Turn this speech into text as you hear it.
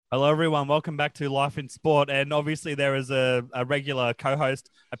Hello, everyone. Welcome back to Life in Sport. And obviously, there is a regular co-host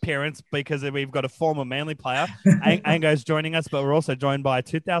appearance because we've got a former Manly player. Ango's joining us, but we're also joined by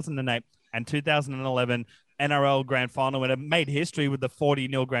 2008 and 2011 NRL Grand Final winner. Made history with the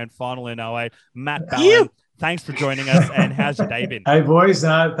 40-0 Grand Final in '08. Matt Ballin. Thanks for joining us. And how's your day been? Hey, boys.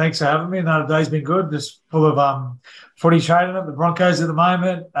 Thanks for having me. The day's been good. Just full of footy training at the Broncos at the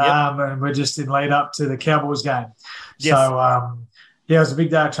moment. Yep. And we're just in lead up to the Cowboys game. Yes. So, it was a big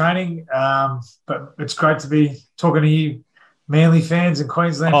day of training. But it's great to be talking to you Manly fans and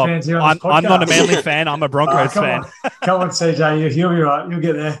Queensland fans here on this podcast. I'm not a Manly fan. I'm a Broncos fan. Come on, CJ. You'll be right. You'll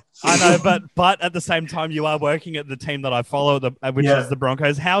get there. I know, but at the same time, you are working at the team that I follow, which is the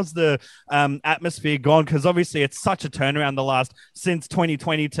Broncos. How's the atmosphere gone? Because obviously it's such a turnaround since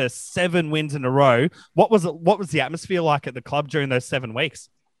 2020 to 7 wins in a row. What was the atmosphere like at the club during those 7 weeks?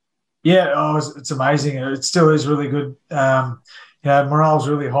 Yeah, it's amazing. It still is really good. Morale's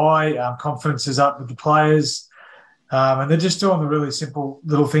really high. Confidence is up with the players. And they're just doing the really simple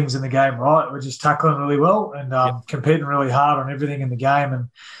little things in the game, right? We're just tackling really well and competing really hard on everything in the game. And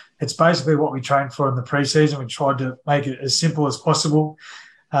it's basically what we trained for in the preseason. We tried to make it as simple as possible,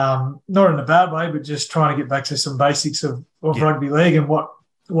 not in a bad way, but just trying to get back to some basics of rugby league and what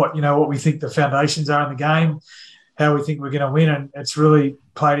we think the foundations are in the game, how we think we're going to win. And it's really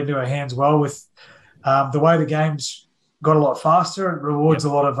played into our hands well with the way the game's got a lot faster. It rewards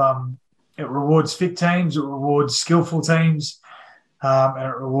a lot of it rewards fit teams, it rewards skillful teams, and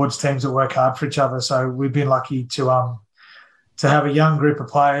it rewards teams that work hard for each other. So we've been lucky to have a young group of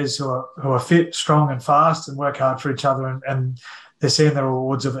players who are fit, strong, and fast, and work hard for each other, and they're seeing the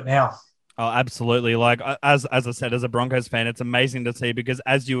rewards of it now. Oh, absolutely. Like, as I said, as a Broncos fan, it's amazing to see because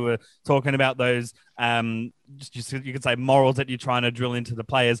as you were talking about those, you could say morals that you're trying to drill into the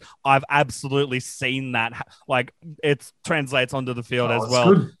players, I've absolutely seen that. Like, it translates onto the field as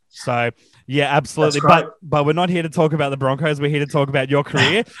well. Good. So, yeah, absolutely. But we're not here to talk about the Broncos. We're here to talk about your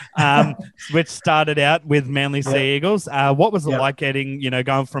career, which started out with Manly Sea Eagles. What was it like getting,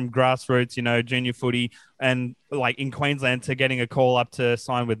 going from grassroots, junior footy and like in Queensland to getting a call up to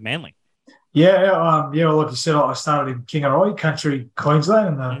sign with Manly? Like you said, I started in Kingaroy, country Queensland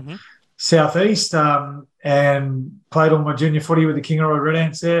in the southeast, and played all my junior footy with the Kingaroy Red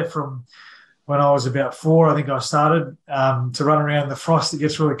Ants there from when I was about 4. I think I started to run around the frost. It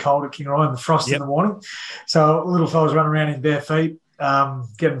gets really cold at Kingaroy and the frost in the morning. So little fellas running around in bare feet,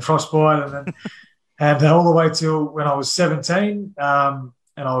 getting frostbite, and all the way till when I was 17, and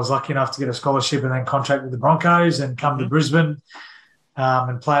I was lucky enough to get a scholarship and then contract with the Broncos and come to Brisbane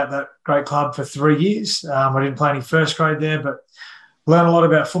and play at that great club for 3 years. I didn't play any first grade there, but learned a lot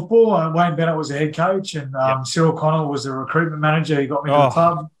about football. Wayne Bennett was the head coach, and Cyril Connell was the recruitment manager. He got me to the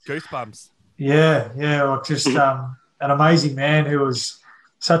club. Goosebumps. Just an amazing man who was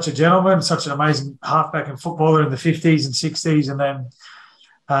such a gentleman, such an amazing halfback and footballer in the 50s and 60s, and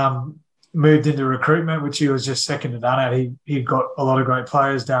then moved into recruitment, which he was just second to none at. He got a lot of great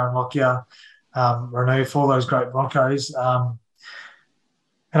players, Darren Lockyer, Renouf, all those great Broncos.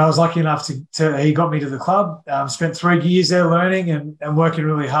 And I was lucky enough he got me to the club, spent 3 years there learning and working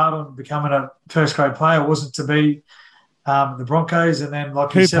really hard on becoming a first grade player. It wasn't to be the Broncos, and then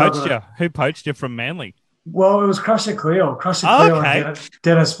Who poached you from Manly? Well, it was Crusher Cleo. And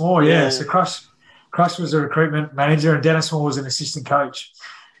Dennis Moore. Yeah. So Crush was a recruitment manager, and Dennis Moore was an assistant coach.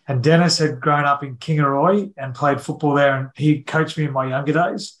 And Dennis had grown up in Kingaroy and played football there, and he coached me in my younger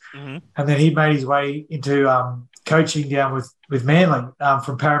days. Mm-hmm. And then he made his way into coaching down with Manly,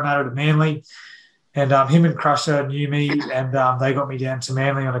 from Parramatta to Manly. And him and Crusher knew me, and they got me down to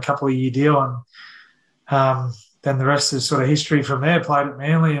Manly on a couple of year deal. And then the rest is sort of history from there. Played at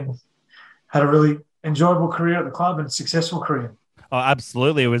Manly and had a really enjoyable career at the club and successful career. Oh,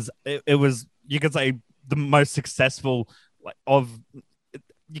 absolutely. It was you could say the most successful of.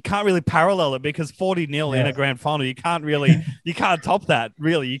 You can't really parallel it because 40-0 in a grand final. You can't top that.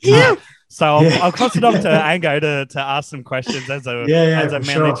 Really, you can't. Yeah. So I'll cross it off to Ango to ask some questions as a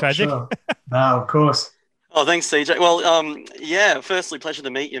Manly tragic. Sure. No, of course. Oh, thanks, CJ. Well, firstly, pleasure to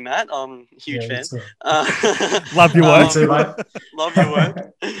meet you, Matt. Huge fan. Love your work. Too, mate. Love your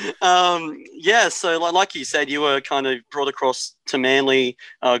work. So like you said, you were kind of brought across to Manly.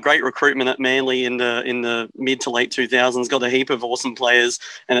 Great recruitment at Manly in the mid to late 2000s. Got a heap of awesome players,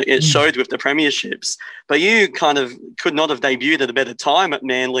 and it showed with the premierships. But you kind of could not have debuted at a better time at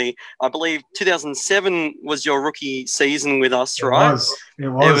Manly. I believe 2007 was your rookie season with us, right? It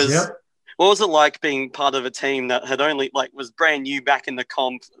was. Yeah. What was it like being part of a team that had only was brand new back in the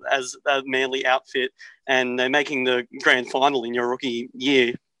comp as a Manly outfit, and they're making the grand final in your rookie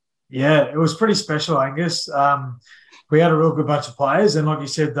year? Yeah, it was pretty special, Angus. we had a real good bunch of players. And like you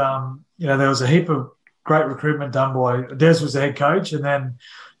said, there was a heap of great recruitment done by Des was the head coach, and then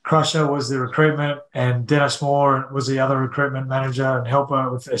Crusher was the recruitment, and Dennis Moore was the other recruitment manager and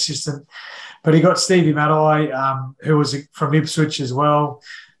helper with the assistant. But he got Stevie Maddai, who was from Ipswich as well.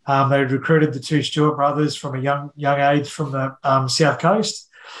 They recruited the two Stewart brothers from a young age from the South Coast.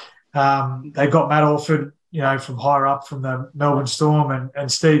 They got Matt Orford, from higher up from the Melbourne Storm,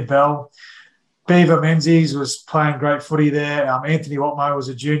 and Steve Bell. Beaver Menzies was playing great footy there. Anthony Watmo was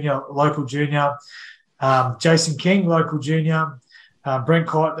a local junior. Jason King, local junior. Brent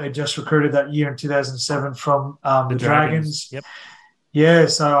Cott, they just recruited that year in 2007 from the Dragons. Yep. Yeah,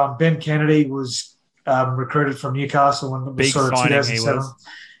 so Ben Kennedy was recruited from Newcastle when it was Big sort of signing 2007. he was.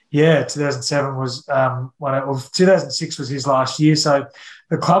 Yeah, 2007 was 2006 was his last year. So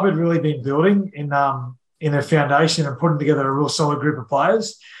the club had really been building in their foundation and putting together a real solid group of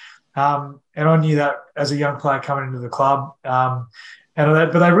players. And I knew that as a young player coming into the club. But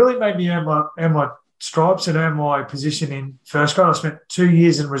they really made me earn my stripes and earn my position in first grade. I spent 2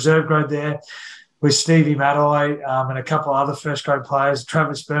 years in reserve grade there with Stevie Maddai and a couple of other first grade players,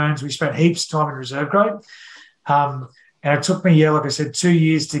 Travis Burns. We spent heaps of time in reserve grade. And it took me, like I said, 2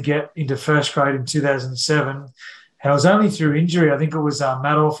 years to get into first grade in 2007. And it was only through injury. I think it was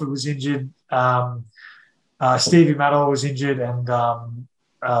Matt Orford was injured, Stevie Maddai was injured, and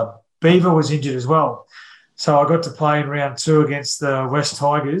Beaver was injured as well. So I got to play in round 2 against the West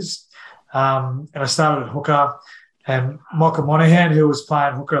Tigers. And I started at hooker, and Michael Monaghan, who was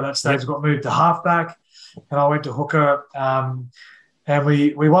playing hooker at that stage, got moved to halfback, and I went to hooker. And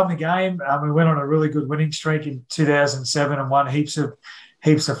we won the game. We went on a really good winning streak in 2007 and won heaps of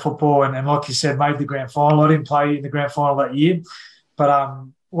football. And like you said, made the grand final. I didn't play in the grand final that year, but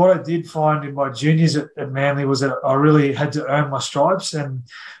what I did find in my juniors at Manly was that I really had to earn my stripes. And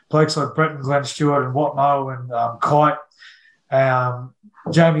blokes like Brett and Glenn Stewart and Watmo and Kite,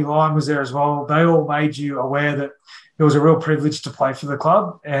 Jamie Lyon was there as well. They all made you aware that it was a real privilege to play for the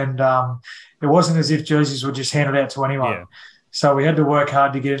club, and it wasn't as if jerseys were just handed out to anyone. Yeah. So we had to work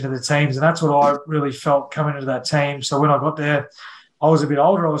hard to get into the teams, and that's what I really felt coming into that team. So when I got there, I was a bit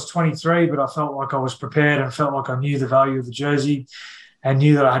older. I was 23, but I felt like I was prepared and felt like I knew the value of the jersey and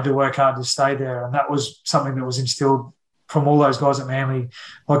knew that I had to work hard to stay there. And that was something that was instilled from all those guys at Manly.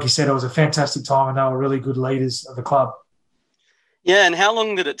 Like you said, it was a fantastic time, and they were really good leaders of the club. Yeah, and how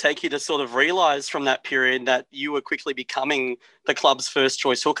long did it take you to sort of realise from that period that you were quickly becoming the club's first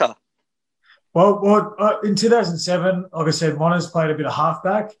choice hooker? Well, in 2007, like I said, Monas played a bit of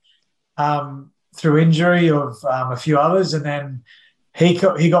halfback through injury of a few others, and then he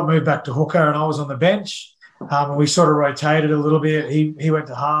got moved back to hooker, and I was on the bench. And we sort of rotated a little bit. He went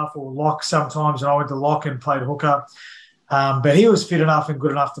to half or lock sometimes, and I went to lock and played hooker. But he was fit enough and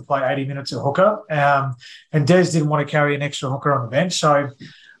good enough to play 80 minutes at hooker. And Des didn't want to carry an extra hooker on the bench. So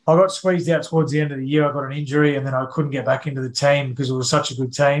I got squeezed out towards the end of the year. I got an injury, and then I couldn't get back into the team because it was such a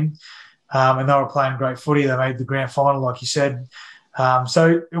good team. And they were playing great footy. They made the grand final, like you said.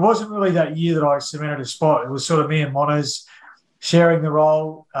 So it wasn't really that year that I cemented a spot. It was sort of me and Monas sharing the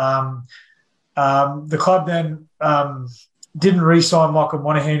role. The club then didn't re-sign Michael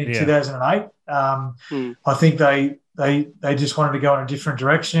Monaghan in 2008. I think they just wanted to go in a different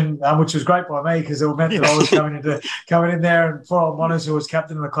direction, which was great by me because it meant that I was coming in there, and poor old Monas, who was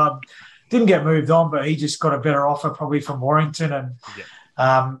captain of the club, didn't get moved on, but he just got a better offer probably from Warrington, and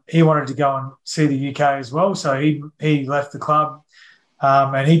he wanted to go and see the UK as well. So he left the club,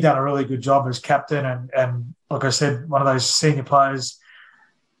 and he'd done a really good job as captain, and like I said, one of those senior players,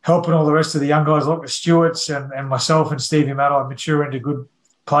 helping all the rest of the young guys like the Stewarts and myself and Stevie Maddai mature into good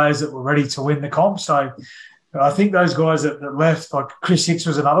players that were ready to win the comp. So I think those guys that left, like Chris Hicks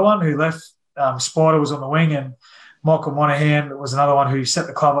was another one who left. Spider was on the wing, and Michael Monaghan was another one who set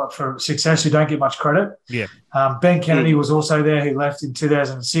the club up for success, who don't get much credit. Yeah. Ben Kennedy was also there, who left in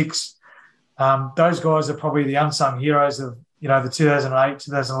 2006. Those guys are probably the unsung heroes of the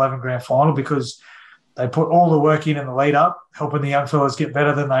 2008-2011 grand final, because they put all the work in the lead up, helping the young fellas get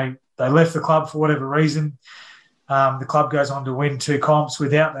better. Than they left the club for whatever reason. The club goes on to win 2 comps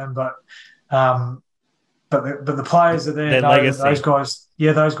without them, but the players are there.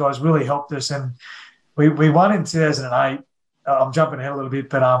 Those guys really helped us, and we won in 2008. I'm jumping ahead a little bit,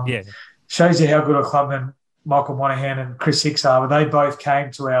 but shows you how good a clubman Michael Monaghan and Chris Hicks are. But they both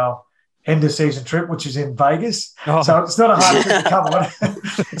came to our end of season trip, which is in Vegas. So it's not a hard trip to come on.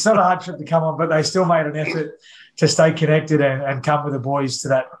 It's not a hard trip to come on, but they still made an effort to stay connected and come with the boys to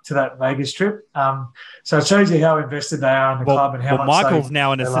that Vegas trip. So it shows you how invested they are in the club and how much Michael's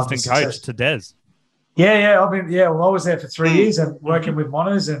now an assistant coach to Des. Yeah. I was there for 3 years and working with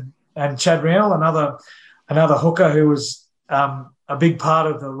Monas and Chad Rennell, another hooker who was a big part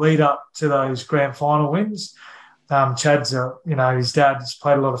of the lead up to those grand final wins. Chad's, his dad's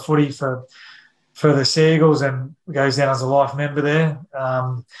played a lot of footy for the Seagulls and goes down as a life member there.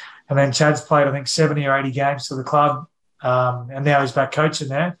 And then Chad's played, I think, 70 or 80 games for the club, and now he's back coaching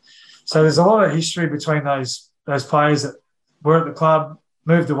there. So there's a lot of history between those players that were at the club,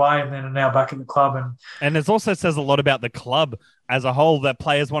 moved away, and then are now back at the club. And it also says a lot about the club as a whole that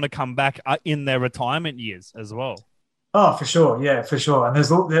players want to come back in their retirement years as well. Oh, for sure. Yeah, for sure. And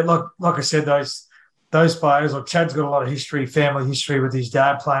there's, like I said, those players, like Chad's got a lot of history, family history with his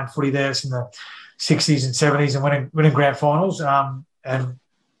dad playing footy there in the 60s and 70s and winning grand finals. And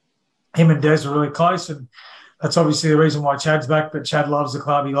him and Des were really close, and that's obviously the reason why Chad's back. But Chad loves the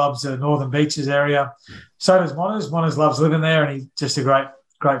club. He loves the Northern Beaches area. So does Monas. Monas loves living there, and he's just a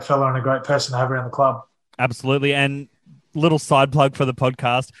great fella and a great person to have around the club. Absolutely. And little side plug for the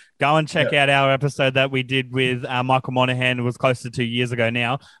podcast, go and check out our episode that we did with Michael Monaghan. It was close to 2 years ago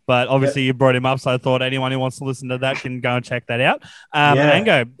now, but obviously you brought him up, so I thought anyone who wants to listen to that can go and check that out.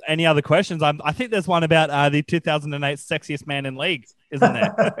 Ango, any other questions? I think there's one about the 2008 sexiest man in league, isn't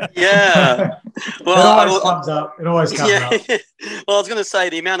there? Yeah. Well, it always comes up. Well, I was going to say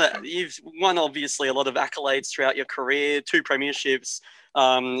the amount of you've won obviously a lot of accolades throughout your career, 2 premierships.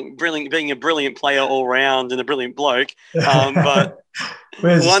 Brilliant, being a brilliant player all round and a brilliant bloke. But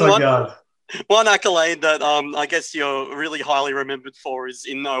one accolade that I guess you're really highly remembered for is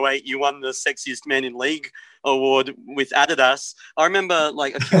in '08 you won the Sexiest Man in League award with Adidas. I remember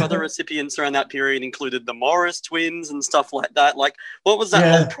like a few other recipients around that period included the Morris twins and stuff like that. Like, what was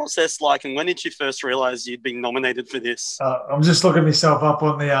that whole process like, and when did you first realize you'd been nominated for this? I'm just looking myself up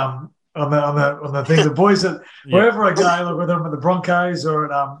on the on the thing. The boys that wherever I go, like whether I'm at the Broncos or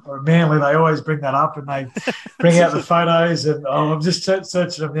at Manly, they always bring that up and they bring out the photos. And I'm just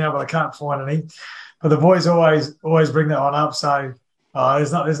searching them now, but I can't find any. But the boys always bring that one up. So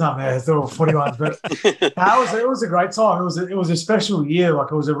there's nothing there. It's all footy ones, but it was a great time. It was a special year.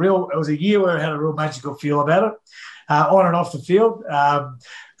 Like it was a year where it had a real magical feel about it, on and off the field.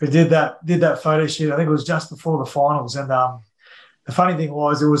 We did that photo shoot. I think it was just before the finals, and the funny thing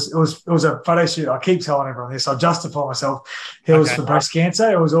was, it was a photo shoot. I keep telling everyone this. I justify myself. It was for breast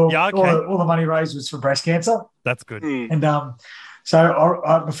cancer. It was all the money raised was for breast cancer. That's good. And so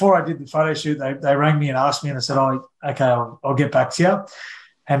I, before I did the photo shoot, they rang me and asked me, and I said, okay, I'll get back to you.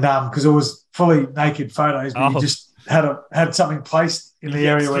 And because it was fully naked photos, but you just had something placed in the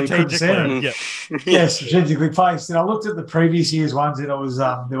area where you couldn't see it. Yeah, strategically placed. And I looked at the previous year's ones, and it was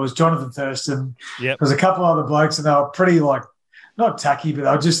there was Jonathan Thurston. There was a couple other blokes, and they were pretty like, not tacky, but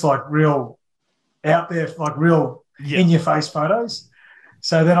they were just like real out there, like real in-your-face photos.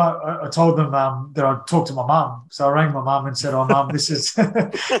 So then I told them that I'd talk to my mum. So I rang my mum and said, Mum, this is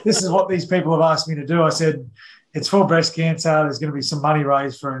this is what these people have asked me to do. I said, it's for breast cancer. There's going to be some money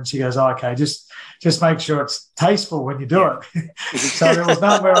raised for it. And she goes, okay, just make sure it's tasteful when you do it. So there was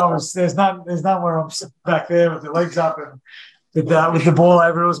none where there's none where I'm sitting back there with the legs up and with the ball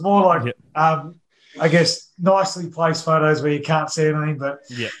over. It was more like, I guess, nicely placed photos where you can't see anything, but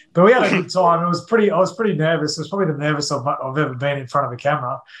we had a good time. I was pretty nervous. It was probably the nervous I've ever been in front of a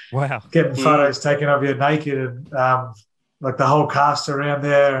camera. Wow, getting photos taken of you naked and like the whole cast around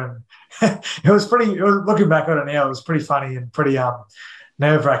there, and looking back on it now, it was pretty funny and pretty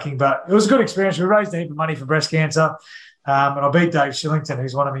nerve wracking, but it was a good experience. We raised a heap of money for breast cancer, and I beat Dave Shillington,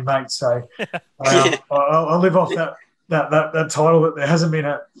 who's one of my mates. So I'll live off that title. That there hasn't been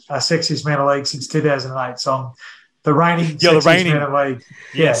a sexiest man in the league since 2008. So I'm the reigning sexiest man in the league.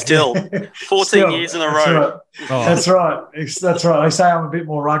 Yeah, still 14 years in a row. That's right. That's right. They say I'm a bit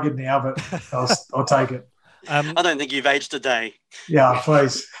more rugged now, but I'll take it. I don't think you've aged a day. Yeah,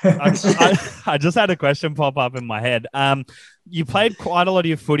 please. I just had a question pop up in my head. You played quite a lot of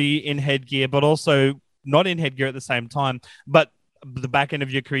your footy in headgear, but also not in headgear at the same time. But the back end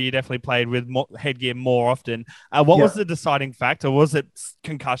of your career, you definitely played with headgear more often. What was the deciding factor? Was it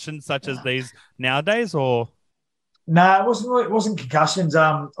concussions such as these nowadays, or? No, it wasn't concussions.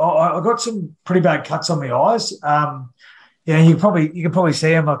 I got some pretty bad cuts on my eyes. You can probably see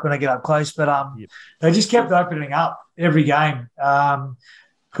them like when I get up close, but they just kept opening up every game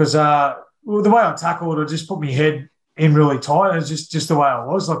because the way I tackled, I just put my head in really tight. It was just the way I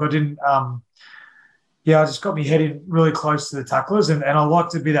was. Like I didn't. I just got my head in really close to the tacklers, and I like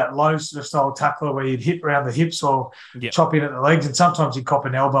to be that low sort of style tackler where you'd hit around the hips or chop in at the legs, and sometimes you'd cop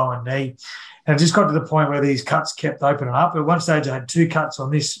an elbow and knee. And it just got to the point where these cuts kept opening up. At one stage, I had 2 cuts on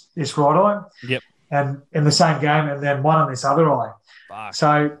this right eye. Yep. And in the same game, and then one on this other eye. Fuck.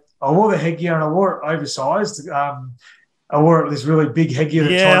 So I wore the headgear and I wore it oversized. I wore this really big headgear.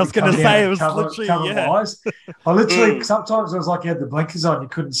 Yeah, I was going to say it was literally cover my eyes. I literally sometimes it was like you had the blinkers on, you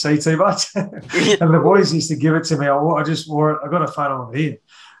couldn't see too much, and the boys used to give it to me. I just wore it. I got a photo of it here.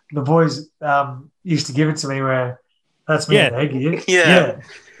 The boys used to give it to me where that's me in the headgear. Yeah,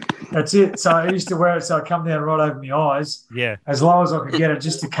 that's it. So I used to wear it so I come down right over my eyes. Yeah, as low as I could get it,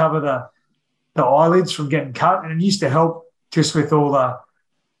 just to cover the eyelids from getting cut, and it used to help just with all the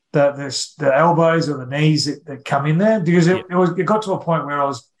elbows or the knees that come in there, because it got to a point where I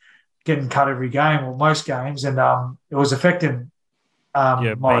was getting cut every game or most games, and it was affecting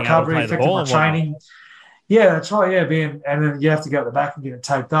my recovery, affecting my training. Yeah, that's right. Yeah, and then you have to go to the back and get it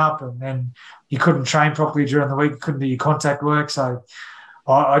taped up, and then you couldn't train properly during the week, you couldn't do your contact work. So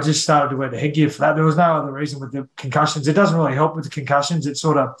I just started to wear the headgear for that. There was no other reason with the concussions. It doesn't really help with the concussions.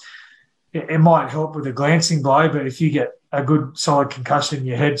 It might help with a glancing blow, but if you get a good solid concussion,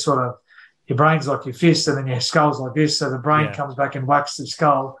 your head your brain's like your fist, and then your skull's like this, so the brain comes back and whacks the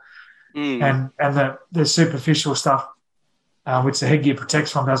skull, and the superficial stuff, which the headgear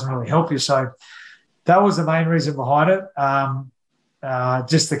protects from, doesn't really help you. So that was the main reason behind it.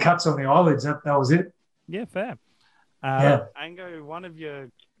 Just the cuts on the eyelids. That was it. Yeah, fair. Ango, one of your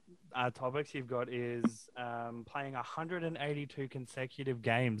topics you've got is playing 182 consecutive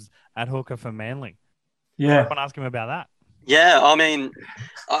games at hooker for Manly. Yeah. I want to ask him about that. Yeah, I mean,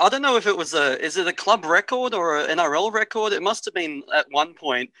 I don't know if it was is it a club record or an NRL record? It must have been at one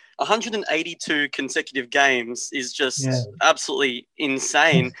point. 182 consecutive games is just absolutely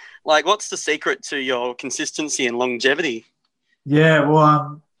insane. Like, what's the secret to your consistency and longevity? Yeah,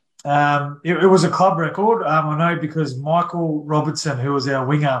 well, it was a club record. I know because Michael Robertson, who was our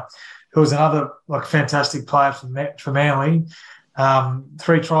winger, who was another fantastic player for Manly,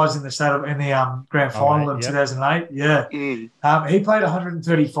 3 tries in the grand final in 2008. Yeah, he played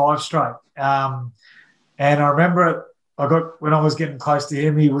 135 straight. And I remember when I was getting close to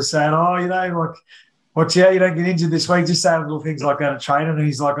him, he was saying, watch out, you don't get injured this week. Just saying little things like that at training. And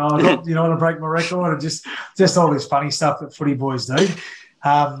he's like, I want to break my record, and just all this funny stuff that footy boys do.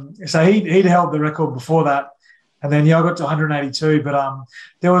 So he'd held the record before that, and then I got to 182. But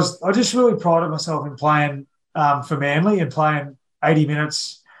I just really prided myself in playing for Manly and playing 80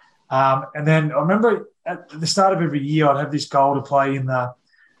 minutes. And then I remember at the start of every year, I'd have this goal to play in the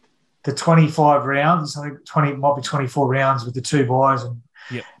 25 rounds. I think 20 might be 24 rounds with the 2 buys, and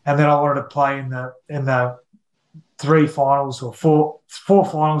then I wanted to play in the 3 finals or four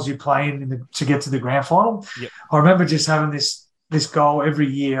finals you play in to get to the grand final. I remember just having this goal every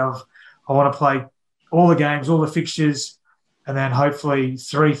year of I want to play all the games, all the fixtures, and then hopefully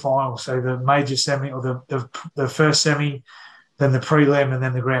 3 finals. So the major semi or the first semi, then the prelim, and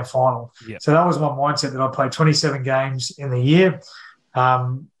then the grand final. So that was my mindset, that I played 27 games in the year.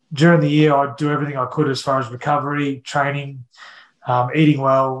 During the year, I'd do everything I could as far as recovery, training, eating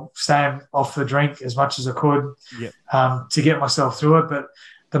well, staying off the drink as much as I could to get myself through it. But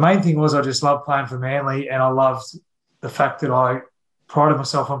the main thing was I just loved playing for Manly, and I loved the fact that I prided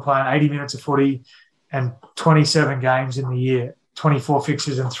myself on playing 80 minutes of footy and 27 games in the year, 24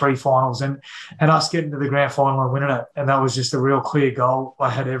 fixtures and 3 finals, and us getting to the grand final and winning it. And that was just a real clear goal I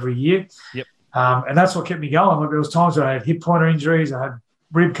had every year. And that's what kept me going. Like, there was times where I had hip pointer injuries, I had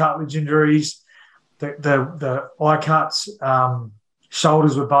rib cartilage injuries, the eye cuts,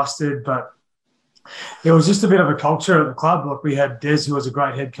 shoulders were busted, but it was just a bit of a culture at the club. Like, we had Des, who was a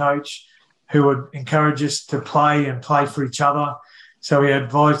great head coach, who would encourage us to play and play for each other. So we had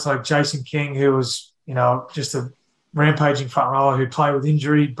guys like Jason King, who was, just a rampaging front rower who played with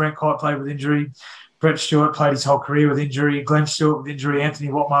injury. Brent Kite played with injury. Brett Stewart played his whole career with injury. Glenn Stewart with injury. Anthony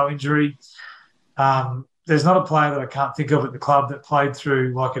Watmo injury. There's not a player that I can't think of at the club that played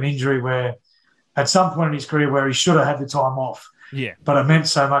through like an injury where at some point in his career where he should have had the time off. But it meant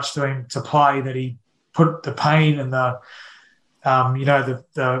so much to him to play that he put the pain and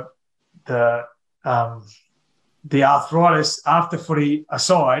the arthritis after footy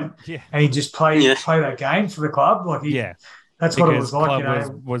aside, and he just play that game for the club. Like that's what it was like.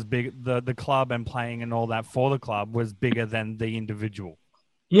 Club was big. The club and playing and all that for the club was bigger than the individual.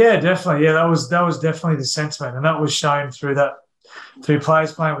 Yeah, definitely. Yeah, that was definitely the sentiment, and that was shown through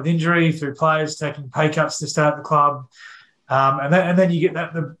players playing with injury, through players taking pay cuts to stay at the club. And then you get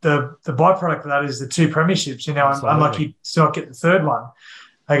that the byproduct of that is the 2 premierships. I'm unlucky to not get the 3rd one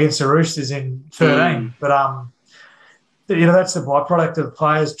against the Roosters in 13. But that's the byproduct of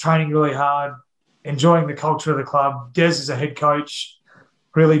players training really hard, enjoying the culture of the club. Des is a head coach,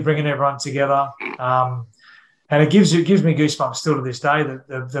 really bringing everyone together. And it gives me goosebumps still to this day,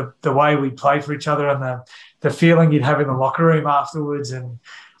 the way we play for each other and the feeling you'd have in the locker room afterwards. And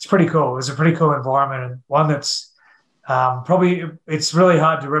it's pretty cool. It's a pretty cool environment, and one that's probably it's really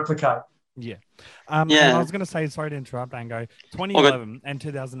hard to replicate. Yeah. And I was going to say, sorry to interrupt, Ango, 2011 and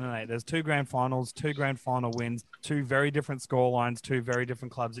 2008, there's 2 grand finals, 2 grand final wins, 2 very different score lines, 2 very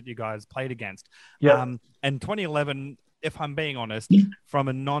different clubs that you guys played against. Yep. And 2011, if I'm being honest, from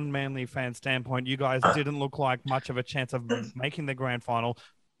a non-Manly fan standpoint, you guys didn't look like much of a chance of making the grand final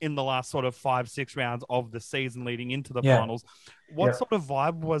in the last sort of 5-6 rounds of the season leading into the finals. What sort of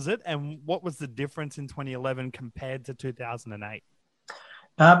vibe was it, and what was the difference in 2011 compared to 2008?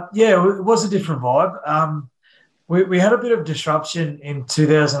 It was a different vibe. We had a bit of disruption in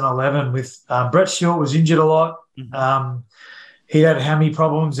 2011 with Brett Short was injured a lot. Mm-hmm. He had hammy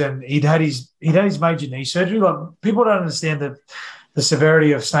problems and he'd had his major knee surgery. Like, people don't understand the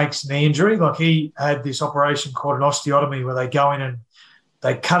severity of Snake's knee injury. Like, he had this operation called an osteotomy where they go in and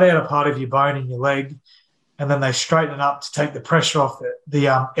they cut out a part of your bone in your leg and then they straighten it up to take the pressure off the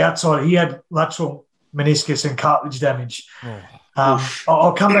outside. He had lateral meniscus and cartilage damage.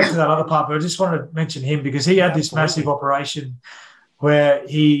 I'll come back to that other part, but I just wanted to mention him because he had this massive operation where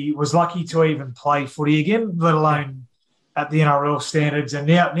he was lucky to even play footy again, let alone at the NRL standards. And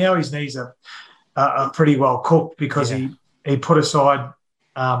now his knees are pretty well cooked because he put aside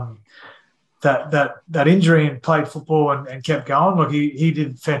that injury and played football and kept going. Look, he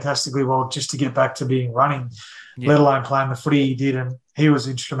did fantastically well just to get back to being running, let alone playing the footy he did. And he was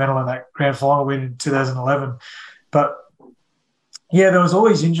instrumental in that grand final win in 2011. But there was all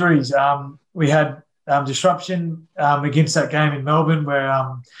these injuries. We had disruption against that game in Melbourne, where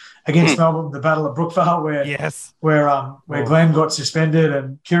against Melbourne, the Battle of Brookvale, where Glenn got suspended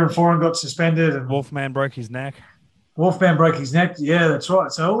and Kieran Foran got suspended, and Wolfman broke his neck. Yeah, that's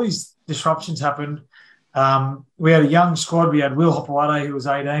right. So all these disruptions happened. We had a young squad. We had Will Hopewade, who was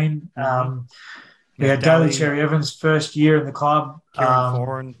 18. We had Daly Cherry Evans, first year in the club. Kieran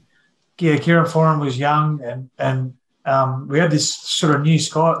Foran. Yeah, Kieran Foran was young, and we had this sort of new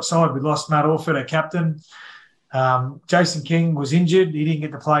side. We lost Matt Orford, our captain. Jason King was injured. He didn't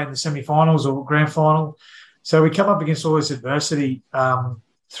get to play in the semi-finals or grand final. So we come up against all this adversity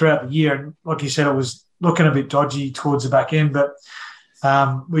throughout the year. And like you said, it was looking a bit dodgy towards the back end, but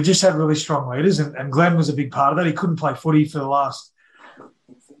we just had really strong leaders, and Glenn was a big part of that. He couldn't play footy for the last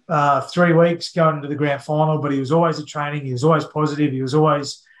 3 weeks going into the grand final, but he was always at training. He was always positive. He was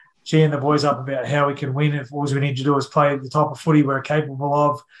always cheering the boys up about how we can win. If all we need to do is play the type of footy we're capable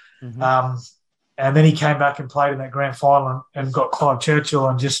of. Mm-hmm. And then he came back and played in that grand final and got Clive Churchill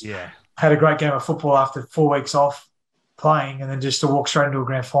and just had a great game of football after 4 weeks off playing, and then just to walk straight into a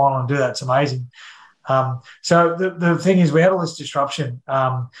grand final and do that, it's amazing. So the thing is, we had all this disruption,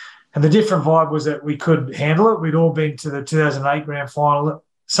 and the different vibe was that we could handle it. We'd all been to the 2008 grand final,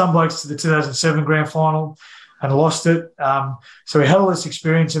 some blokes to the 2007 grand final, and lost it. So we had all this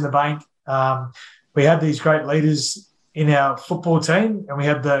experience in the bank. We had these great leaders in our football team, and we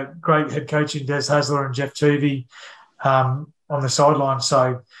had the great head coach in Des Hasler and Jeff Tuvey on the sideline.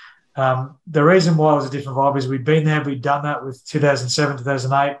 So the reason why it was a different vibe is we'd been there, we'd done that with 2007,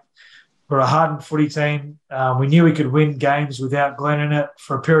 2008. We're a hardened footy team. We knew we could win games without Glenn in it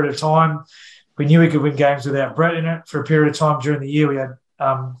for a period of time. We knew we could win games without Brett in it for a period of time during the year. We had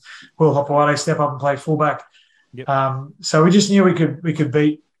Will Hopewade step up and play fullback. Yep. So we just knew we could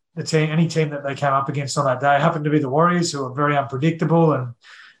beat the team, any team that they came up against on that day. It happened to be the Warriors, who are very unpredictable and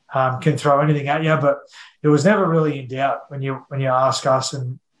can throw anything at you. But it was never really in doubt when you ask us,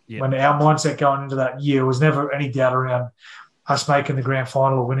 and when our mindset going into that year was never any doubt around us making the grand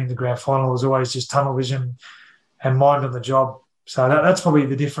final or winning the grand final. It was always just tunnel vision and mind on the job. So that's probably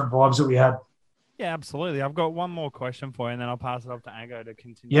the different vibes that we had. Yeah, absolutely. I've got one more question for you, and then I'll pass it off to Ango to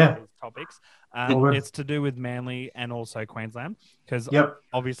continue these topics. It's to do with Manly and also Queensland, because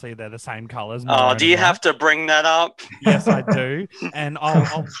obviously they're the same colours. Oh, do you have to bring that up? Yes, I do. And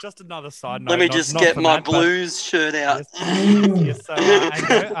I'll just another side note. Let me just get my Blues shirt out. Yes, so,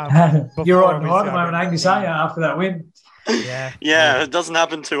 Ango, you're on at the moment, Angus, aren't you, after that win? Yeah, it doesn't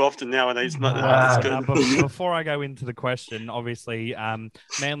happen too often nowadays. Before I go into the question, obviously,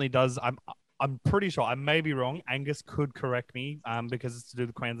 Manly does. I'm pretty sure, I may be wrong, Angus could correct me because it's to do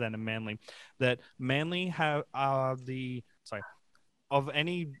with Queensland and Manly, that Manly have of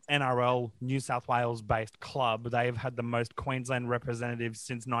any NRL New South Wales based club, they have had the most Queensland representatives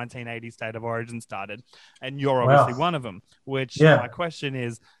since 1980 State of Origin started, and you're obviously one of them, which my question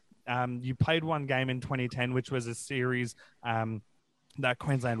is, you played one game in 2010, which was a series that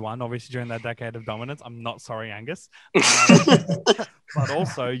Queensland won, obviously, during that decade of dominance. I'm not sorry, Angus. But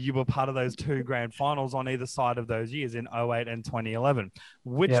also, you were part of those 2 grand finals on either side of those years in 08 and 2011.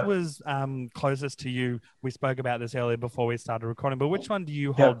 Which was closest to you? We spoke about this earlier before we started recording, but which one do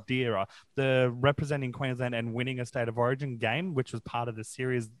you hold dearer? The representing Queensland and winning a State of Origin game, which was part of the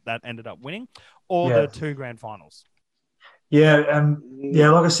series that ended up winning, or the 2 grand finals? Like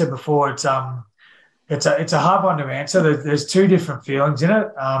I said before, it's a hard one to answer. There's 2 different feelings in it.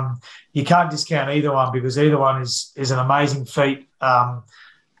 You can't discount either one because either one is an amazing feat. Not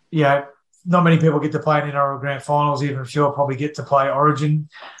many people get to play in NRL Grand Finals. Even fewer probably get to play Origin.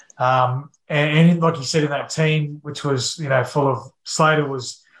 And like you said, in that team, which was full of Slater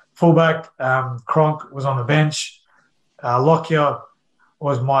was fullback, Cronk was on the bench, Lockyer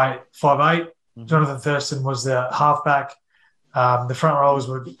was my 5'8", Jonathan Thurston was the halfback. The front rowers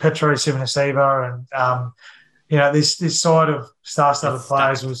were Petro, Sivanasiva, and this side of star-studded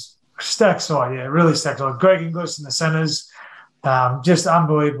players was stacked side, really stacked side. Greg Inglis in the centres, just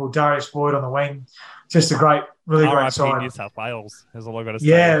unbelievable. Darius Boyd on the wing, just a really great side. New South Wales has all got to say.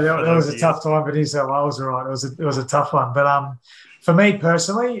 Yeah, that was a tough time for New South Wales, right? It was a tough one, but for me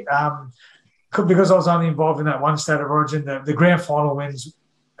personally, because I was only involved in that one State of Origin, the grand final wins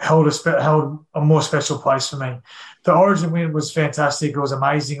held a more special place for me. The Origin win was fantastic. It was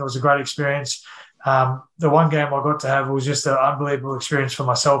amazing. It was a great experience. The one game I got to have was just an unbelievable experience for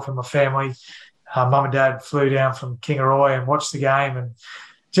myself and my family. Mum and Dad flew down from Kingaroy and watched the game, and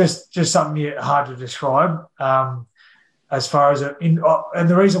just something hard to describe. As far as and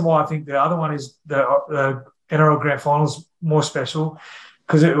the reason why I think the other one is the NRL Grand Finals more special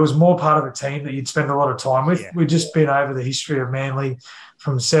because it was more part of a team that you'd spend a lot of time with. We'd just been over the history of Manly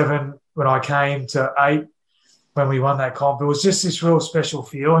from 7 when I came to 8 when we won that comp. It was just this real special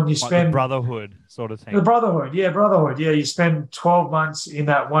feel, and you spend the brotherhood sort of thing. The brotherhood. Yeah, you spend 12 months in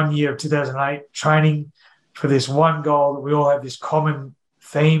that 1 year of 2008 training for this one goal that we all have this common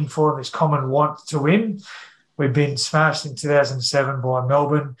theme for, this common want to win. We've been smashed in 2007 by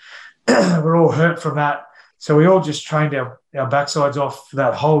Melbourne. We're all hurt from that. So we all just trained our backsides off for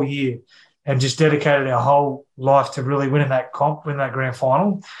that whole year and just dedicated our whole life to really winning that comp, winning that grand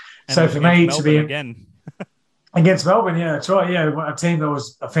final. And so for me to be again against Melbourne, that's right. Yeah, a team that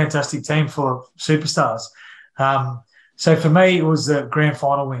was a fantastic team full of superstars. So for me, it was the grand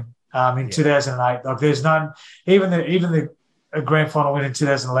final win in 2008. Like there's none, even the grand final win in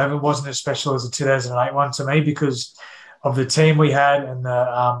 2011 wasn't as special as the 2008 one to me because of the team we had and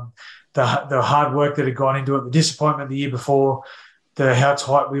the hard work that had gone into it, the disappointment the year before, how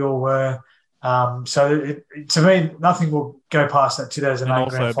tight we all were. So to me, nothing will go past that 2008 and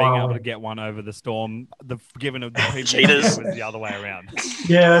also grand final being able win. to get one over the Storm. Given the previous Cheaters. year was the other way around.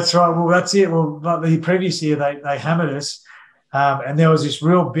 Yeah, that's right. Well, that's it. Well, like the previous year they hammered us, and there was this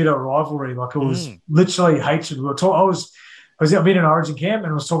real bitter rivalry. Like it was literally hatred. I've been in Origin camp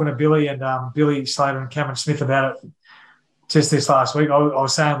and I was talking to Billy and Billy Slater and Cameron Smith about it just this last week. I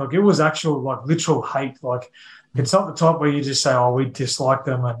was saying, look, it was actual like literal hate. Like it's not the type where you just say, oh, we dislike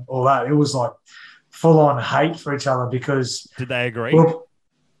them and all that. It was like full on hate for each other because. Did they agree? Well,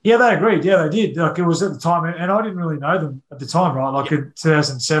 yeah, they agreed. Yeah, they did. Like it was at the time, and I didn't really know them at the time, right? Like in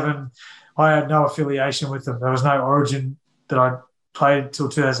 2007, I had no affiliation with them. There was no Origin that I played till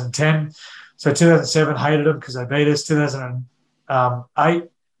 2010. So 2007 hated them because they beat us. 2008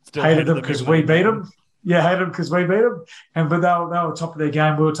 hated them because we beat them. Yeah, hated them because we beat them. But they were top of their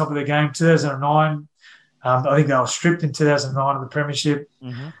game. We were top of their game. 2009, I think they were stripped in 2009 of the premiership.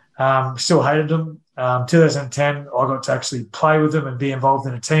 Still hated them. 2010, I got to actually play with them and be involved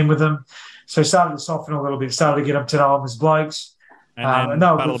in a team with them. So started to soften a little bit, started to get them to know them as blokes. And then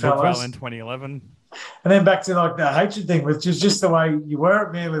Battle of Brookvale in 2011. And then back to like that hatred thing, which is just the way you were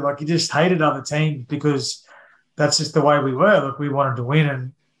at Manly. Like you just hated other teams because that's just the way we were. Like we wanted to win,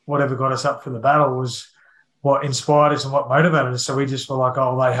 and whatever got us up for the battle was what inspired us and what motivated us. So we just were like,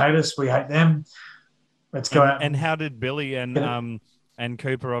 oh, they hate us, we hate them. Let's go out. And how did Billy and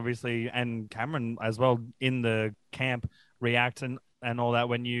Cooper, obviously, and Cameron as well in the camp react and all that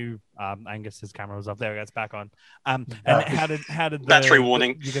when you Angus's camera was off there, it's back on. And how did the battery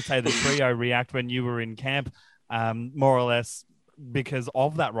warning? You could say the trio react when you were in camp, more or less because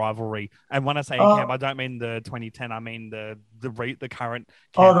of that rivalry. And when I say in camp, I don't mean the 2010. I mean the current.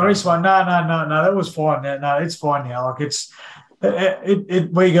 Camp the recent one. No, that was fine. No, it's fine now. Like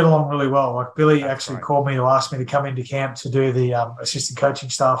we get along really well. Like Billy actually called me to ask me to come into camp to do the assistant coaching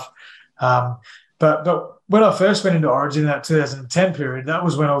stuff. But when I first went into Origin in that 2010 period, that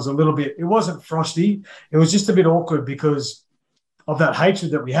was when I was a little bit, it wasn't frosty. It was just a bit awkward because of that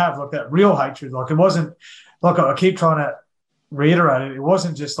hatred that we have, like that real hatred. Like it wasn't, like I keep trying to reiterate it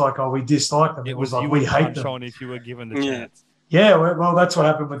wasn't just like, oh, we dislike them. It was like, you we would hate punch them. on if you were given the chance. Yeah, well, that's what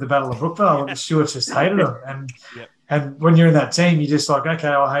happened with the Battle of Brookvale. The Stewarts just hated them. And when you're in that team, you're just like, okay,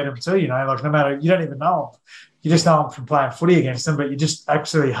 I hate them too, you know, like no matter, you don't even know them. You just know them from playing footy against them, but you just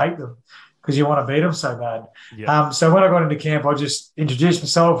absolutely hate them because you want to beat them so bad. So when I got into camp, I just introduced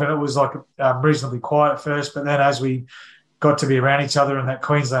myself, and it was like reasonably quiet at first, but then as we got to be around each other and that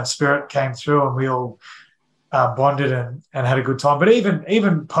Queensland spirit came through, and we all bonded and had a good time. But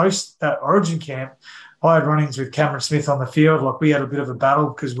even post that Origin camp, I had run-ins with Cameron Smith on the field. Like, we had a bit of a battle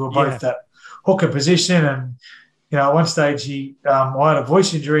because we were both that hooker position. And, you know, at one stage I had a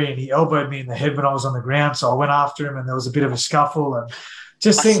voice injury and he elbowed me in the head when I was on the ground. So I went after him and there was a bit of a scuffle and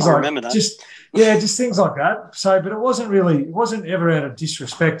just things like just things like that. So, but it wasn't ever out of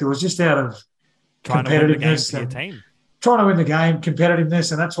disrespect. It was just out of competitiveness. Trying to win the game,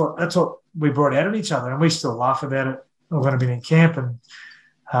 competitiveness, and that's what we brought out of each other. And we still laugh about it. We're going to be in camp, and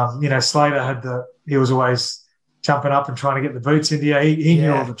you know, Slater he was always jumping up and trying to get the boots into you. He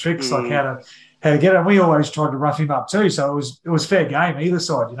knew all the tricks, like how to get it. And we always tried to rough him up too. So it was fair game either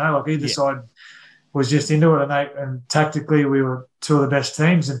side, you know, like either side was just into it. And tactically we were two of the best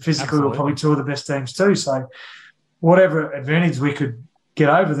teams, and physically we were probably two of the best teams too. So whatever advantage we could get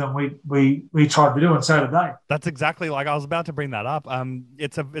over them, we tried to do, and so did they. That's exactly, like, I was about to bring that up.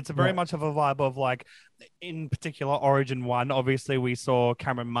 It's a very much of a vibe of, like, in particular Origin 1, obviously we saw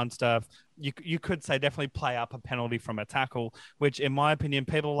Cameron Munster, you could say definitely play up a penalty from a tackle, which in my opinion,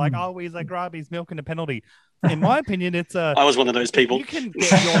 people are like, oh, he's a grub, he's milking a penalty. In my opinion, it's a... I was one of those people. If you can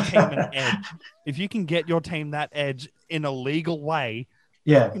get your team an edge, if you can get your team that edge in a legal way,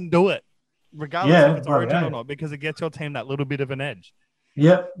 you can do it, regardless if it's Origin or not, because it gets your team that little bit of an edge.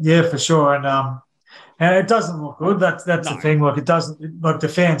 Yeah, for sure. And it doesn't look good. That's the thing. Like, it doesn't, like, the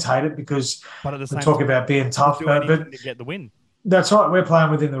fans hate it because we talk about being tough, but to get the win. That's right. We're playing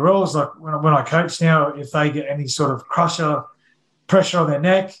within the rules. Like, when I coach now, if they get any sort of pressure on their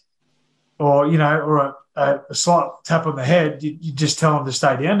neck, or, you know, or a slight tap on the head, you just tell them to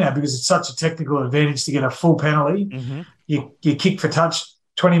stay down now, because it's such a technical advantage to get a full penalty. Mm-hmm. You kick for touch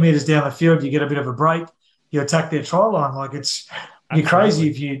 20 metres down the field, you get a bit of a break, you attack their try line. Like, you're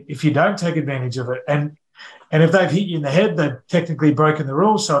crazy if you don't take advantage of it. And if they've hit you in the head, they've technically broken the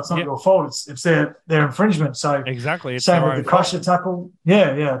rules, so it's not your fault. It's their infringement. So exactly, it's same with the crusher tackle.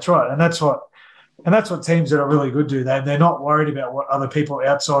 Yeah, that's right. And that's what teams that are really good do. They're not worried about what other people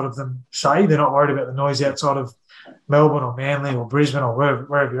outside of them say. They're not worried about the noise outside of Melbourne or Manly or Brisbane or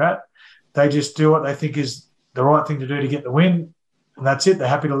wherever you're at. They just do what they think is the right thing to do to get the win, and that's it. They're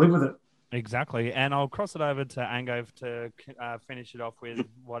happy to live with it. Exactly. And I'll cross it over to Angove to finish it off with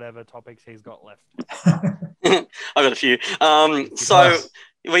whatever topics he's got left. I've got a few. So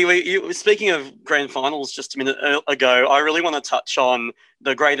we speaking of grand finals just a minute ago, I really want to touch on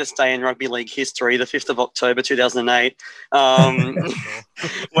the greatest day in rugby league history, the 5th of October 2008,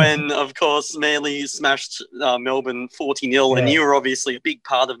 when, of course, Manly smashed Melbourne 40-0, and you were obviously a big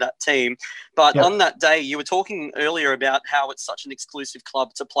part of that team. But on that day, you were talking earlier about how it's such an exclusive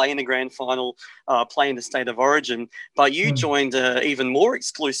club to play in a grand final, play in the state of origin. But you joined an even more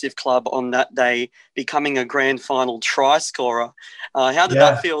exclusive club on that day, becoming a grand final try scorer. How did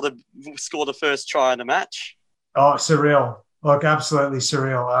that feel to score the first try in the match? Oh, surreal. Like, absolutely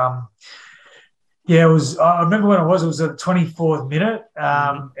surreal. It was. I remember when it was at the 24th minute,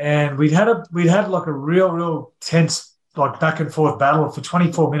 and we'd had like a real tense, like, back and forth battle for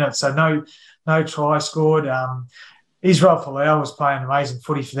 24 minutes. So no try scored. Israel Folau was playing amazing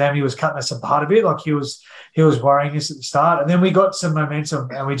footy for them. He was cutting us apart a bit. Like, he was worrying us at the start, and then we got some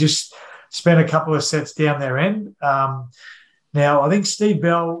momentum, and we just spent a couple of sets down their end. Now I think Steve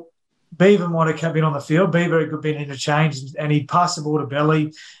Beaver might have kept in on the field. Beaver had been interchanged, and he'd pass the ball to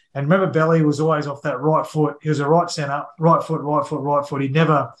Belly. And remember, Belly was always off that right foot. He was a right centre, right foot. He'd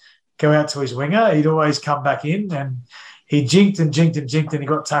never go out to his winger. He'd always come back in, and he jinked, and he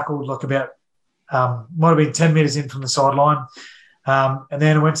got tackled like about might have been 10 metres in from the sideline. And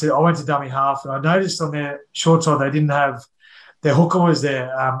then I went to dummy half, and I noticed on their short side they didn't have their hooker was there,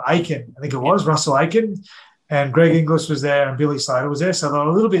 Aiken, I think it was, Russell Aiken. And Greg Inglis was there and Billy Slater was there. So they were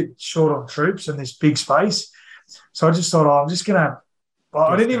a little bit short on troops in this big space. So I just thought, I'm just going to –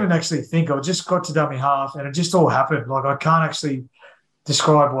 I didn't even actually think. I just got to dummy half, and it just all happened. Like, I can't actually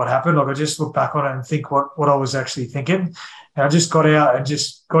describe what happened. Like, I just look back on it and think what I was actually thinking. And I just got out and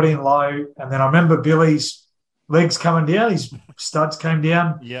just got in low. And then I remember Billy's legs coming down. His studs came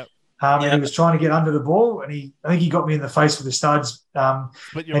down. Yep. And he was trying to get under the ball, and I think he got me in the face with the studs. And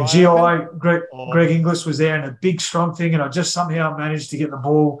Greg Inglis was there, and a big, strong thing, and I just somehow managed to get the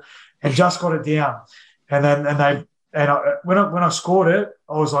ball and just got it down. And then when I scored it,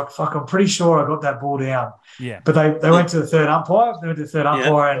 I was like, fuck, I'm pretty sure I got that ball down. Yeah. But they went to the third umpire. They went to the third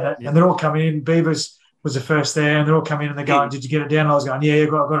umpire, and they're all coming in. Beavers was the first there, and they're all coming in and they're going, "Did you get it down?" And I was going, "Yeah, I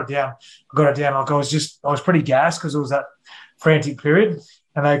got it down. I got it down." Like I was pretty gassed because it was that frantic period.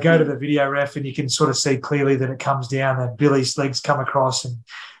 And they go to the video ref, and you can sort of see clearly that it comes down, and Billy's legs come across, and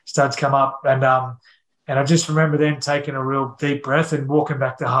studs come up, and I just remember then taking a real deep breath and walking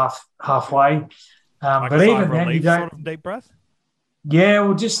back to halfway. But even then, you don't. Sort of deep breath. Yeah,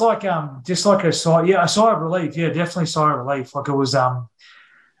 well, just like a sigh of relief. Yeah, definitely sigh of relief. Like it was, I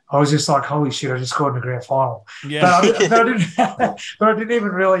was just like, holy shit, I just scored in the grand final. Yeah, but I didn't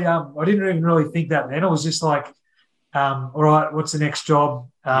even really think that then. It was just like, all right, what's the next job?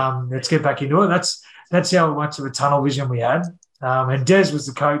 Let's get back into it. That's how much of a tunnel vision we had. And Des was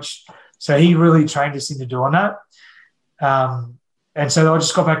the coach, so he really trained us into doing that. And so I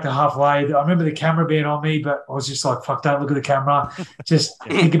just got back to halfway. I remember the camera being on me, but I was just like, fuck, don't look at the camera. Just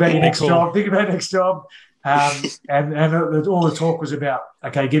think about your next job. Think about your next job. And all the talk was about,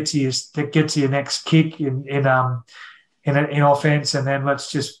 okay, get to your next kick in offense, and then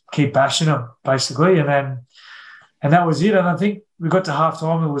let's just keep bashing them, basically. And that was it. And I think we got to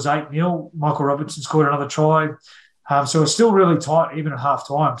halftime. It was 8-0. Michael Robertson scored another try. So it was still really tight, even at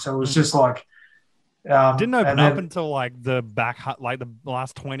halftime. So it was just like, didn't open up until like the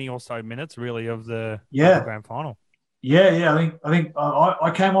last 20 or so minutes, really, of the grand final. Yeah. I think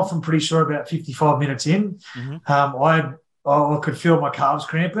I came off. I'm pretty sure about 55 minutes in. Mm-hmm. I could feel my calves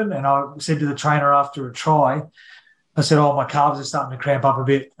cramping, and I said to the trainer after a try, I said, "Oh, my calves are starting to cramp up a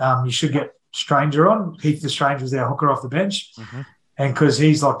bit. You should get Stranger on." Heath the Strange was our hooker off the bench, and because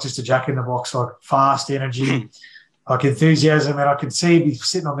he's like just a jack in the box, like fast energy. Like enthusiasm, and I could see he'd be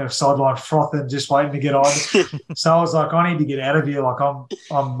sitting on the sideline frothing, just waiting to get on. So I was like, I need to get out of here. Like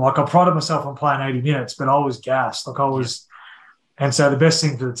I prided myself on playing 80 minutes, but I was gassed. Like I was, and so the best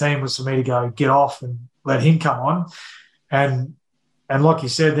thing for the team was for me to go get off and let him come on. And like you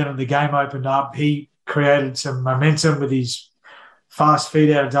said, then the game opened up. He created some momentum with his fast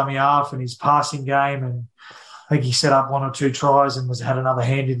feet out of dummy half and his passing game, and I think he set up 1 or 2 tries and had another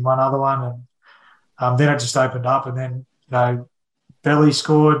hand in one other one. And then it just opened up, and then, Belly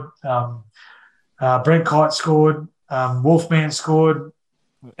scored, Brent Kite scored, Wolfman scored.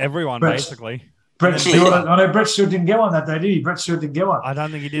 Everyone, basically. Brett Stewart, I know Brett Stewart didn't get one that day, did he? Brett Stewart didn't get one. I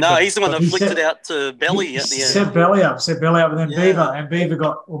don't think he did. No, he's the one that flicked it out to Belly at the end. Set Belly up, and then Beaver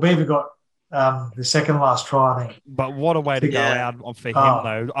got the second last try, I think. But what a way to go out for him,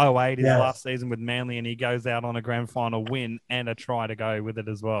 though. 08 is last season with Manly, and he goes out on a grand final win and a try to go with it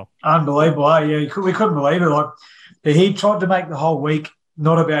as well. Unbelievable. Yeah, we couldn't believe it. Like, he tried to make the whole week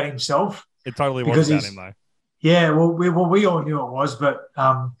not about himself. It totally was about him, though. Yeah, well, we all knew it was, but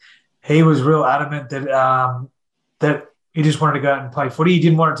he was real adamant that he just wanted to go out and play footy. He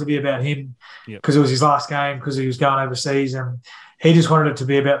didn't want it to be about him because it was his last game, because he was going overseas, and he just wanted it to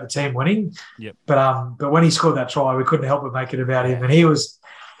be about the team winning. Yep. But when he scored that try, we couldn't help but make it about him. And he was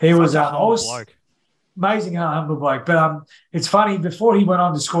amazing, humble bloke. But it's funny, before he went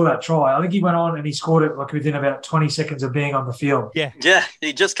on to score that try, I think he went on and he scored it like within about 20 seconds of being on the field. Yeah,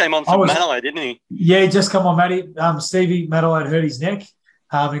 he just came on from Matto, didn't he? Yeah, he just come on, Matty. Stevie Matto had hurt his neck.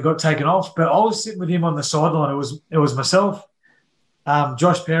 He got taken off. But I was sitting with him on the sideline. It was myself,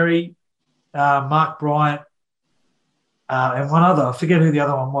 Josh Perry, Mark Bryant, and one other. I forget who the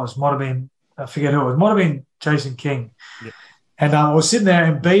other one was. Might have been Jason King. Yep. And I was sitting there,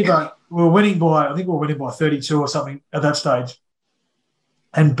 and Beaver, we were winning by 32 or something at that stage.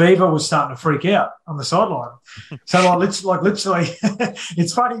 And Beaver was starting to freak out on the sideline. So literally,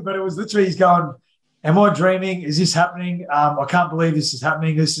 it's funny, but it was literally, he's going, "Am I dreaming? Is this happening? I can't believe this is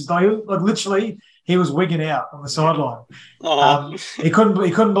happening." This is like literally, he was wigging out on the sideline. He couldn't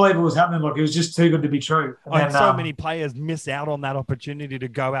believe it was happening. Like, it was just too good to be true. And so many players miss out on that opportunity to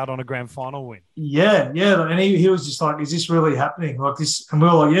go out on a grand final win. Yeah. And he was just like, "Is this really happening?" Like this, and we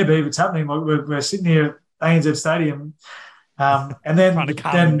were like, "Yeah, Beav, it's happening." Like, we're sitting here at ANZ Stadium, and then trying to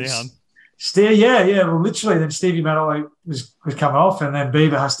calm him down. Well, literally, then Stevie Matto was coming off, and then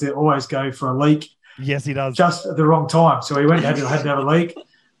Beaver has to always go for a leak. Yes, he does. Just at the wrong time. So he had to have a leak,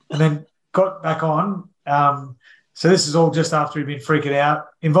 and then got back on. So this is all just after he'd been freaking out,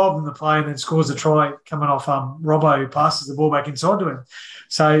 involved in the play, and then scores a try coming off Robbo, who passes the ball back inside to him.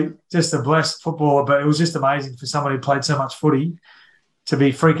 So just a blessed footballer, but it was just amazing for somebody who played so much footy to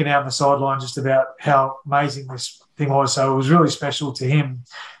be freaking out on the sideline just about how amazing this thing was. So it was really special to him.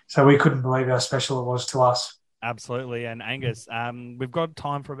 So we couldn't believe how special it was to us. Absolutely. And Angus, we've got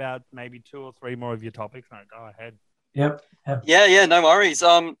time for about maybe 2 or 3 more of your topics. No, go ahead. Yep. Yeah, no worries.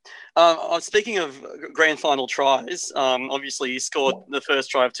 Speaking of grand final tries, obviously you scored the first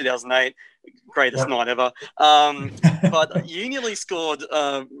try of 2008, greatest night ever. But you nearly scored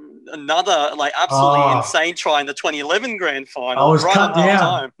another absolutely insane try in the 2011 grand final. I was right cut on down.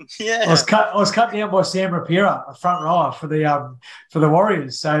 Time. Yeah, I was cut down by Sam Rapira, a front rower for the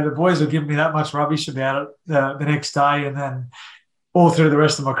Warriors. So the boys were giving me that much rubbish about it the next day, and then all through the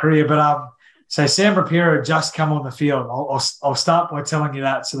rest of my career. But so Sam Rapira had just come on the field. I'll start by telling you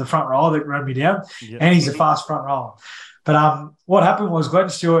that. So the front rower that ran me down, and he's a fast front rower. But what happened was Glenn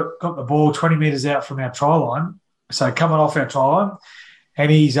Stewart got the ball 20 metres out from our try line, so coming off our try line,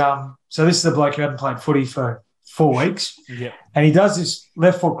 and he's so this is the bloke who hadn't played footy for 4 weeks, and he does this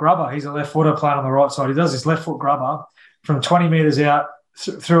left foot grubber. He's a left footer playing on the right side. He does this left foot grubber from 20 metres out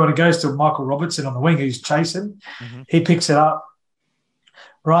through, and it goes to Michael Robertson on the wing who's chasing. He picks it up,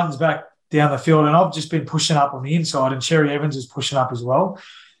 runs back down the field, and I've just been pushing up on the inside, and Cherry Evans is pushing up as well.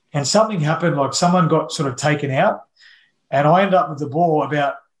 And something happened, like someone got sort of taken out, and I ended up with the ball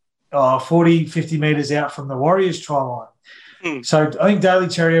about 40, 50 metres out from the Warriors try line. So I think Daly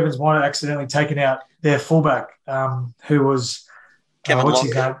Cherry Evans might have accidentally taken out their fullback, who was Kevin what's Locke.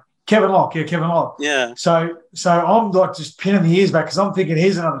 his name? Kevin Locke. Yeah, Kevin Locke. Yeah. So I'm like just pinning the ears back because I'm thinking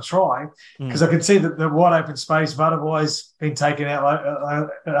here's another try because I could see that the wide open space, otherwise been taken out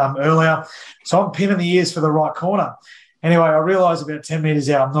earlier. So I'm pinning the ears for the right corner. Anyway, I realised about 10 metres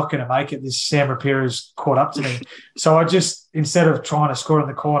out, I'm not going to make it. This Sam Rapira's caught up to me. So I just, instead of trying to score in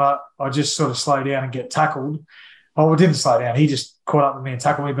the corner, I just sort of slow down and get tackled. Oh, I didn't slow down. He just caught up with me and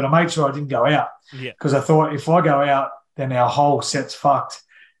tackled me, but I made sure I didn't go out because I thought if I go out, then our whole set's fucked.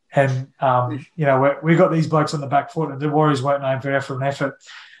 And, we got these blokes on the back foot and the Warriors won't know for effort and effort.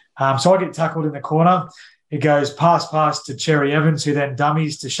 So I get tackled in the corner. It goes pass to Cherry Evans, who then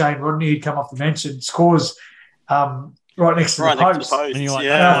dummies to Shane Rodney, who'd come off the bench and scores right next to the post. And you're like,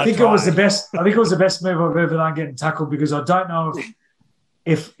 I think it was the best. I think it was the best move I've ever done getting tackled because I don't know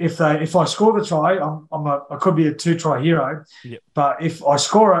if I score the try, I could be a 2-try hero. But if I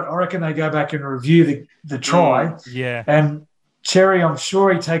score it, I reckon they go back and review the try. And Cherry, I'm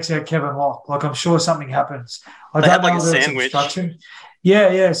sure he takes out Kevin Locke. Like I'm sure something happens. I don't know whether it's obstruction.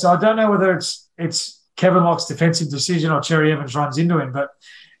 Yeah. So I don't know whether it's Kevin Locke's defensive decision or Cherry Evans runs into him, but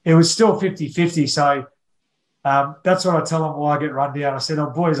it was still 50-50. So that's what I tell them while I get run down. I said,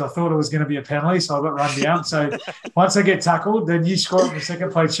 oh, boys, I thought it was going to be a penalty, so I got run down. So once I get tackled, then you score on the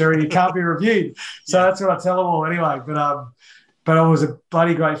second play, Cherry. You can't be reviewed. So that's what I tell them all anyway. But it was a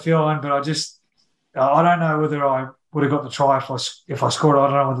bloody great feeling. But I don't know whether I would have got the try if I scored. I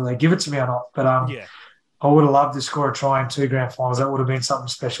don't know whether they give it to me or not. But I would have loved to score a try in 2 grand finals. That would have been something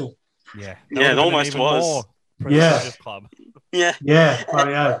special. Yeah, it almost was. Club. Yeah.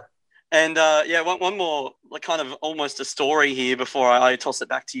 And one more, like kind of almost a story here before I toss it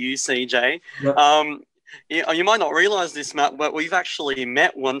back to you, CJ. Yep. You might not realise this, Matt, but we've actually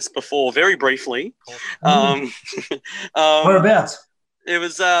met once before, very briefly. Whereabouts? It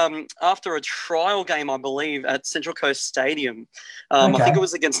was after a trial game, I believe, at Central Coast Stadium. I think it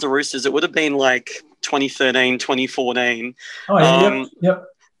was against the Roosters. It would have been like 2013, 2014. Oh, yeah, yep.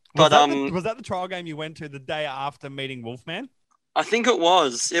 But was that the trial game you went to the day after meeting Wolfman? I think it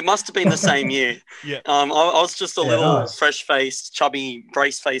was. It must have been the same year. I was just a little fresh-faced, chubby,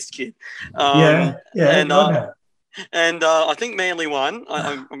 brace-faced kid. And I think Manly won.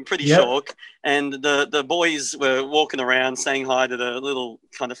 I'm pretty sure. And the boys were walking around saying hi to the little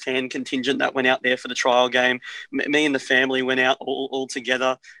kind of fan contingent that went out there for the trial game. Me and the family went out all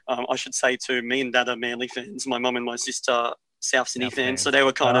together. I should say too, me and Dad are Manly fans. My mum and my sister South Sydney fans, so they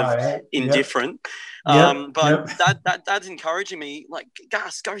were kind of indifferent. Dad's encouraging me, like,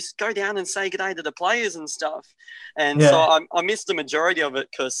 Gus, go down and say good day to the players and stuff. And so I missed the majority of it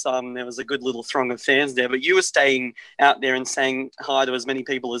because there was a good little throng of fans there. But you were staying out there and saying hi to as many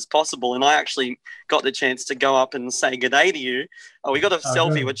people as possible. And I actually got the chance to go up and say good day to you. We got a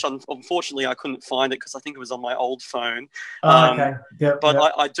selfie, which unfortunately I couldn't find it because I think it was on my old phone. I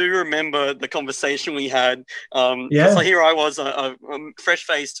do remember the conversation we had. So here I was, a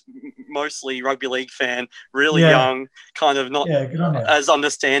fresh-faced, mostly rugby league fan, really young, kind of not as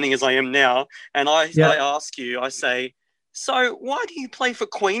understanding as I am now. And I ask you, I say, so why do you play for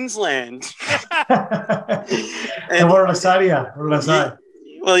Queensland? and what did I say to you? What did I say?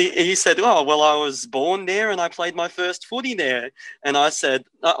 Well, he said, "Oh, well, I was born there and I played my first footy there." And I said,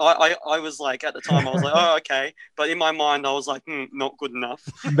 I was like, at the time, I was like, "Oh, okay." But in my mind, I was like, "Not good enough."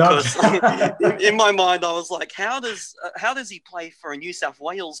 Because in my mind, I was like, "How does he play for a New South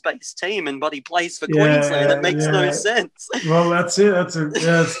Wales-based team but he plays for Queensland? It makes no sense." Well, that's it.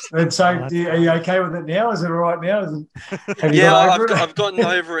 And so, are you okay with it now? Is it all right now? I've gotten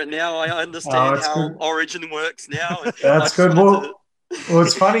over it now. I understand how good. Origin works now. That's good. Well,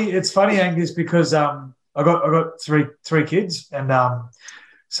 it's funny. It's funny, Angus, because I got three kids, and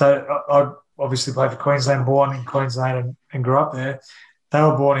so I obviously played for Queensland, born in Queensland, and grew up there. They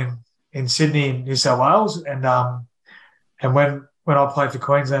were born in Sydney, New South Wales, and when I played for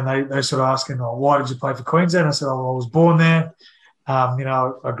Queensland, they sort of asking, why did you play for Queensland? I said, I was born there.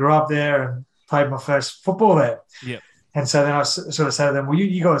 I grew up there and played my first football there. Yeah. And so then I sort of say to them, well,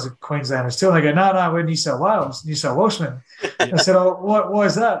 you guys are Queenslanders still. And they go, no, we're New South Welshmen. Yeah. I said, oh, why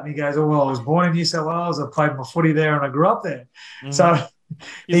is that? And he goes, oh, well, I was born in New South Wales. I played my footy there and I grew up there. Mm-hmm. So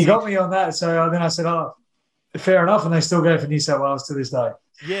he got me on that. So then I said, oh, fair enough. And they still go for New South Wales to this day.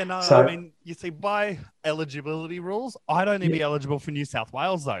 Yeah, no, I mean, you see, by eligibility rules, I'd only be eligible for New South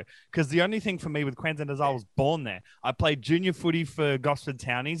Wales, though, because the only thing for me with Queensland is I was born there. I played junior footy for Gosford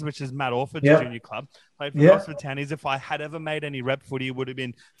Townies, which is Matt Orford's junior club. Played for Gosford Townies. If I had ever made any rep footy, it would have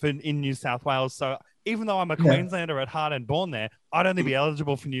been in New South Wales. So even though I'm a Queenslander at heart and born there, I'd only be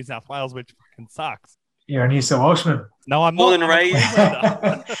eligible for New South Wales, which fucking sucks. You're a New South Welshman. No, I'm born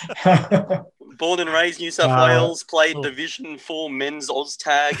not. Born and raised New South Wales, played Division 4 men's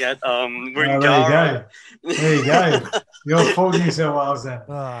Oztag at Woongarra. There you go. You're full New South Wales then.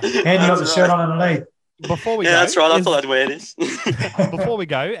 And you got the shirt on underneath. Before we go, that's right. I thought I'd wear this. Before we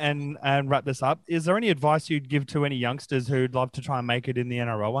go and wrap this up, is there any advice you'd give to any youngsters who'd love to try and make it in the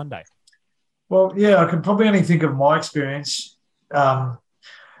NRL one day? Well, I can probably only think of my experience, and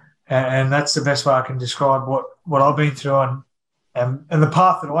that's the best way I can describe what I've been through and the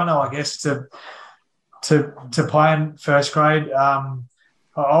path that I know, I guess, to play in first grade. I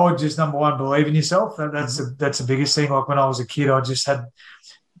would just, number one, believe in yourself. That's the biggest thing. Like when I was a kid, I just had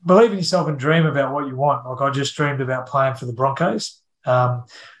believe in yourself and dream about what you want. Like I just dreamed about playing for the Broncos. I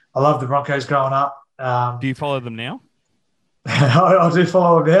love the Broncos growing up. Do you follow them now? I do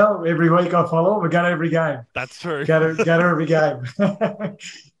follow them now. Every week I follow them. We go to every game. That's true. Go to every game.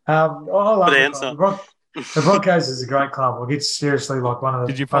 I love the Broncos is a great club. Like it's seriously like one of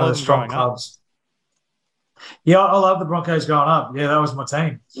the strong clubs. Yeah, I love the Broncos growing up. Yeah, that was my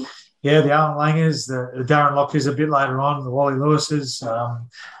team. Yeah, the Alan Langers, the Darren Lockers a bit later on, the Wally Lewises.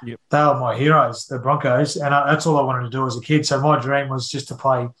 They were my heroes, the Broncos. And that's all I wanted to do as a kid. So my dream was just to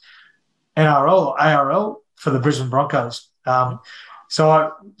play NRL or ARL for the Brisbane Broncos.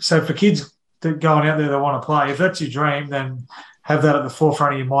 So for kids that going out there that want to play, if that's your dream, then have that at the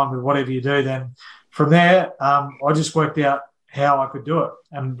forefront of your mind with whatever you do. Then from there, I just worked out how I could do it.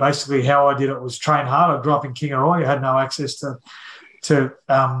 And basically how I did it was train hard. I grew up in Kingaroy. I had no access to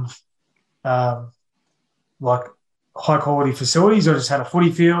like high quality facilities. I just had a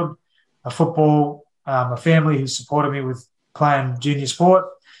footy field, a football, a family who supported me with playing junior sport.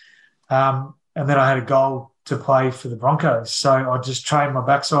 And then I had a goal to play for the Broncos. So I just trained my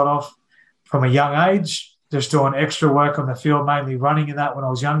backside off from a young age, just doing extra work on the field, mainly running in that when I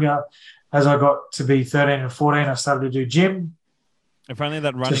was younger. As I got to be 13 and 14, I started to do gym. If only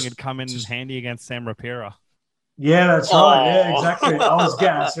that running had come in handy against Sam Rapira. Yeah, that's right. Yeah, exactly. I was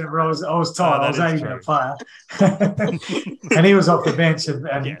gassed. Remember, I was tired. I was aiming at a player. And he was off the bench and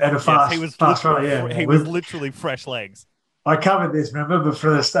at a fast, fast run. Yeah, he was literally fresh legs. I covered this, remember,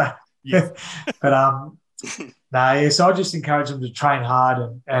 before the start. Yes. But, so I just encourage them to train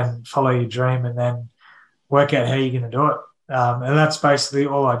hard and follow your dream and then work out how you're going to do it. And that's basically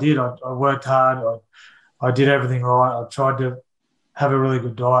all I did. I worked hard. I did everything right. I tried to have a really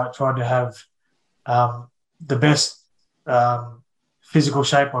good diet, tried to have the best physical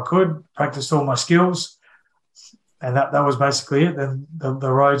shape I could, practiced all my skills. And that was basically it. Then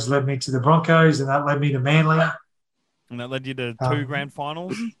the roads led me to the Broncos and that led me to Manly. And that led you to 2 grand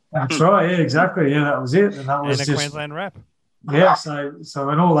finals? That's right. Yeah, exactly. Yeah, that was it. And that was a Queensland rep. Yeah, so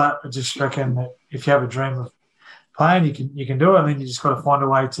in all that, I just reckon that if you have a dream of playing, you can do it, and then you just got to find a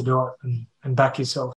way to do it and back yourself.